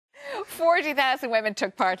40,000 women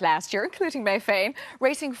took part last year, including May Fain,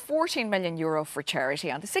 raising €14 million for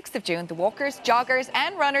charity. On the 6th of June, the walkers, joggers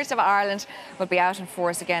and runners of Ireland will be out in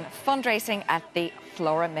force again, fundraising at the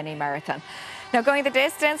Flora Mini Marathon. Now, going the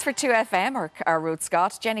distance for 2FM are Ruth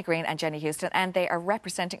Scott, Greene and Jenny Huston, and they are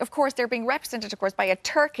representing, of course, they're being represented, of course, by a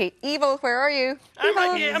turkey. Evil, where are you? I'm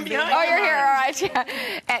right here, I'm behind you. Oh, you're here, all right,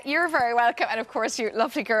 yeah. You're very welcome, and of course, you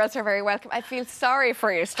lovely girls are very welcome. I feel sorry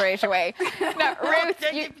for you straight away. Now, Ruth,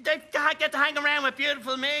 they get to hang around with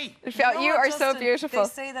beautiful me. You are so beautiful. They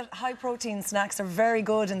say that high-protein snacks are very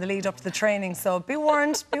good in the lead up to the training, so be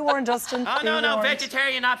warned, Dustin. Oh, no,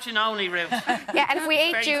 vegetarian option only, Ruth. Yeah, and if we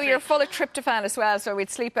ate you, you're full of tryptophan as well, so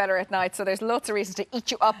we'd sleep better at night. So there's lots of reasons to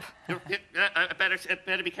eat you up. I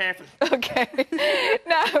better be careful. Okay.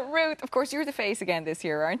 Now, Ruth, of course, you're the face again this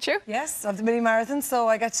year, aren't you? Yes, of the mini marathon. So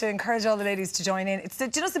I get to encourage all the ladies to join in. It's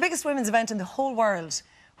the biggest women's event in the whole world,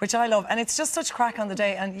 which I love, and it's just such crack on the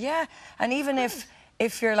day. And yeah, and even if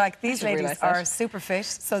you're like, these ladies are super fit,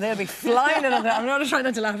 so they'll be flying in on that. I'm not trying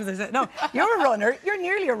not to laugh as I say, no, you're a runner. You're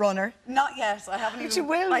nearly a runner. Not yet. I haven't even. You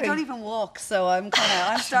will be. I don't even walk, so I'm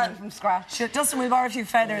starting from scratch. Sure, Dustin, we'll borrow a few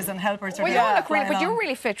feathers and help her. Well, you look really, but you're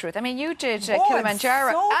really fit, Ruth. I mean, you did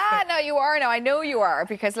Kilimanjaro. No, you are now. I know you are,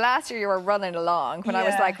 because last year you were running along when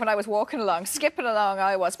I was walking along, skipping along.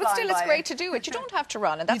 I was, but still, it's great to do it. You don't have to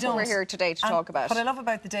run, and that's what we're here today to talk about. What I love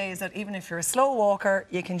about the day is that even if you're a slow walker,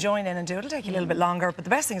 you can join in and do it. It'll take you a little bit longer, but the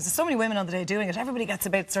best thing is there's so many women on the day doing it. Everybody gets a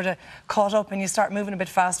bit sort of caught up, and you start moving a bit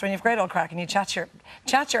faster, and you've great old crack, and you chat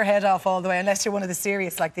your head off all the way, unless you're one of the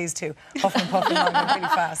serious like these two, huffing and puffing along really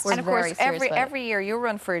fast. And of course, every year you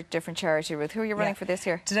run for a different charity, Ruth. Who are you running for this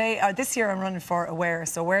year? This year I'm running for Aware.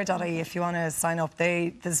 So Aware.ie, if you want to sign up,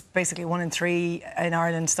 there's basically 1 in 3 in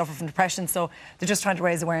Ireland suffer from depression, so they're just trying to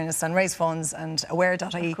raise awareness and raise funds. And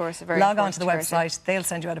Aware.ie, log on to the website. They'll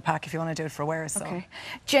send you out a pack if you want to do it for Aware. So. Okay.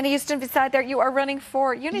 Jenny Huston, beside there, you are running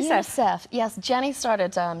for UNICEF. Yes, Jenny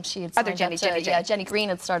started. She had Jenny Greene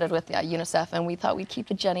had started with UNICEF, and we thought we'd keep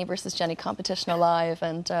the Jenny versus Jenny competition alive.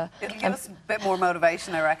 And it'll give us a bit more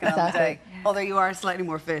motivation, I reckon, on the day. Although you are slightly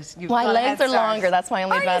more fit. My legs are longer. That's my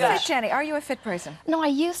only advantage. Are you fit, Jenny? Are you a fit person? No, I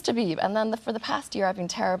used to be, and then for the past year I've been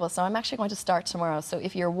terrible. So I'm actually going to start tomorrow. So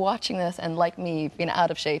if you're watching this and like me, being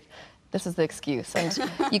out of shape, this is the excuse. And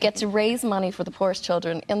you get to raise money for the poorest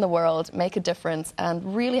children in the world, make a difference,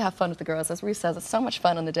 and really have fun with the girls. As Ruth says, it's so much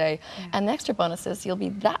fun on the day. Yeah. And the extra bonus is you'll be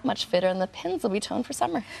that much fitter, and the pins will be toned for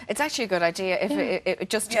summer. It's actually a good idea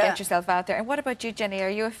just to get yourself out there. And what about you, Jenny? Are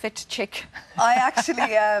you a fit chick? I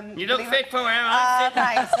actually... you look fit for where I'm sitting.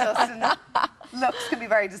 Thanks, Justin. Looks can be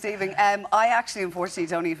very deceiving. I actually, unfortunately,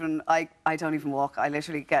 don't even walk. I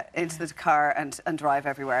literally get into the car and drive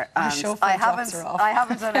everywhere. And I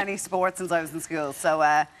haven't done any sports since I was in school. So,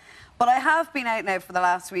 but I have been out now for the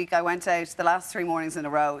last week. I went out the last 3 mornings in a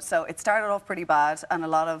row. So it started off pretty bad, and a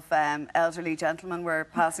lot of elderly gentlemen were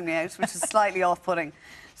passing me out, which is slightly off-putting.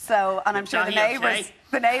 So, and I'm sure the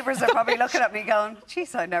neighbours are probably looking at me going,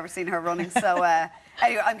 "Geez, I've never seen her running." So.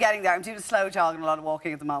 Anyway, I'm getting there. I'm doing a slow jog and a lot of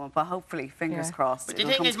walking at the moment, but hopefully, fingers crossed. But the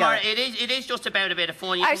thing is, Mara, it is just about a bit of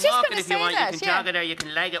fun. You can walk it if you want, you can jog it or you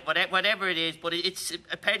can leg it, whatever it is. But it's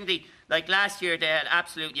apparently, like last year, they had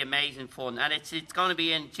absolutely amazing fun. And it's going to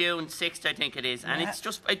be in June 6th, I think it is. And it's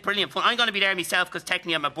just brilliant fun. I'm going to be there myself because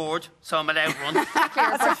technically I'm aboard, so I'm allowed to run.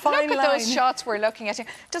 That's a fine line. Look at those shots we're looking at.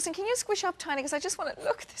 Dustin, can you squish up tiny? Because I just want to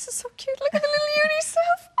look. This is so cute. Look at the little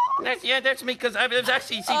UNICEF. Yeah, that's me, because I was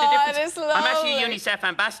actually, see the difference. I'm actually a UNICEF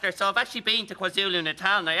ambassador, so I've actually been to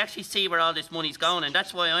KwaZulu-Natal, and I actually see where all this money's going, and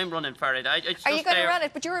that's why I'm running for it. Are you going to run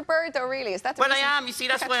it? But you're a bird, though, really. Is that the reason? I am. You see,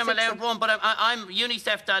 that's why I'm allowed to run. But I'm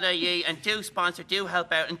unicef.ie, and do sponsor, do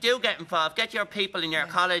help out, and do get involved. Get your people in your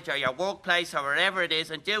college or your workplace or wherever it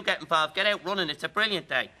is, and do get involved. Get out running. It's a brilliant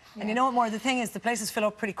day. And you know what more? The thing is, the places fill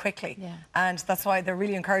up pretty quickly. Yeah. And that's why they're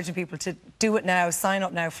really encouraging people to do it now, sign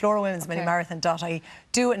up now, Flora Women's Mini Marathon.ie.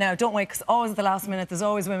 Do it now. Don't wait, because always at the last minute, there's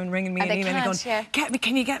always women ringing me and emailing going, "Get me,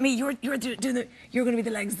 can you get me? You're going to be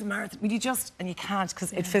the legs of the marathon." Will you just... And you can't,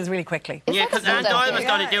 because it fills really quickly. Yeah, because Anne Doyle was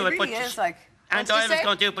going to do it, but... Anne Doyle was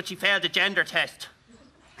going to do it, but she failed the gender test.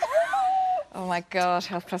 Oh my God,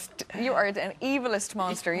 help us. You are an evilest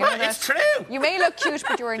monster. You know that? It's true. You may look cute,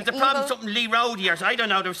 but you're an evil... There's a problem with something Lee Road here, so I don't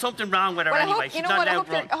know. There was something wrong with her anyway. She's not allowed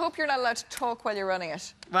to run. I hope you're not allowed to talk while you're running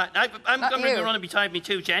it. Well, I'm going to be running beside me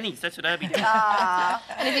 2 Jennies. That's what I'll be doing.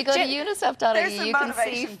 And if you go to unicef.ie, you can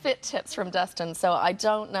see fit tips from Dustin. So I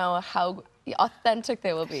don't know how authentic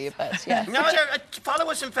they will be, but yeah. No,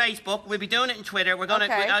 follow us on Facebook. We'll be doing it on Twitter. We're going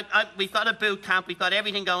to. We've got a boot camp. We've got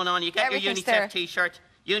everything going on. You get your UNICEF T-shirt.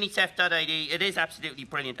 UNICEF.ie. It is absolutely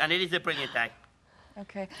brilliant, and it is a brilliant day.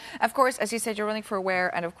 Okay. Of course, as you said, you're running for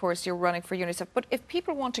Aware and, of course, you're running for UNICEF. But if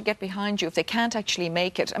people want to get behind you, if they can't actually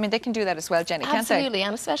make it, I mean, they can do that as well, Jenny, can't they? Absolutely,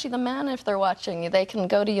 and especially the men, if they're watching, they can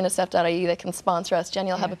go to unicef.ie, they can sponsor us. Jenny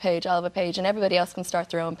will have a page, I'll have a page, and everybody else can start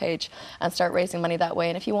their own page and start raising money that way.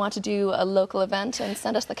 And if you want to do a local event and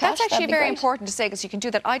send us the cash, that's actually very important to say, because you can do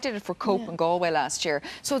that. I did it for Cope in Galway last year.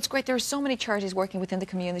 So it's great. There are so many charities working within the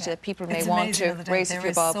community that people may want to raise a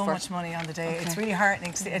few bob for. There is so much money on the day. It's really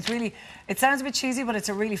heartening. It sounds a bit cheesy, but it's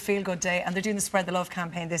a really feel-good day, and they're doing the Spread the Love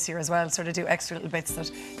campaign this year as well, sort of do extra little bits that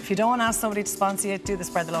if you don't want to ask somebody to sponsor you, do the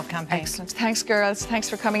Spread the Love campaign. Excellent. Thanks, girls. Thanks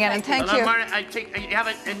for coming in, and thank you. Mara, I think you have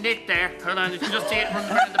a knit there. Hold on, you can just see it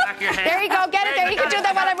running around the back of your head. There you go, get it there. You can do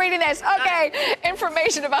that while I'm reading this. Okay,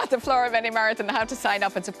 information about the Flora Mini Marathon, how to sign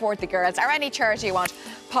up and support the girls, or any charity you want,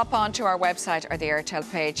 pop on to our website or the Airtel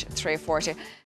page 340.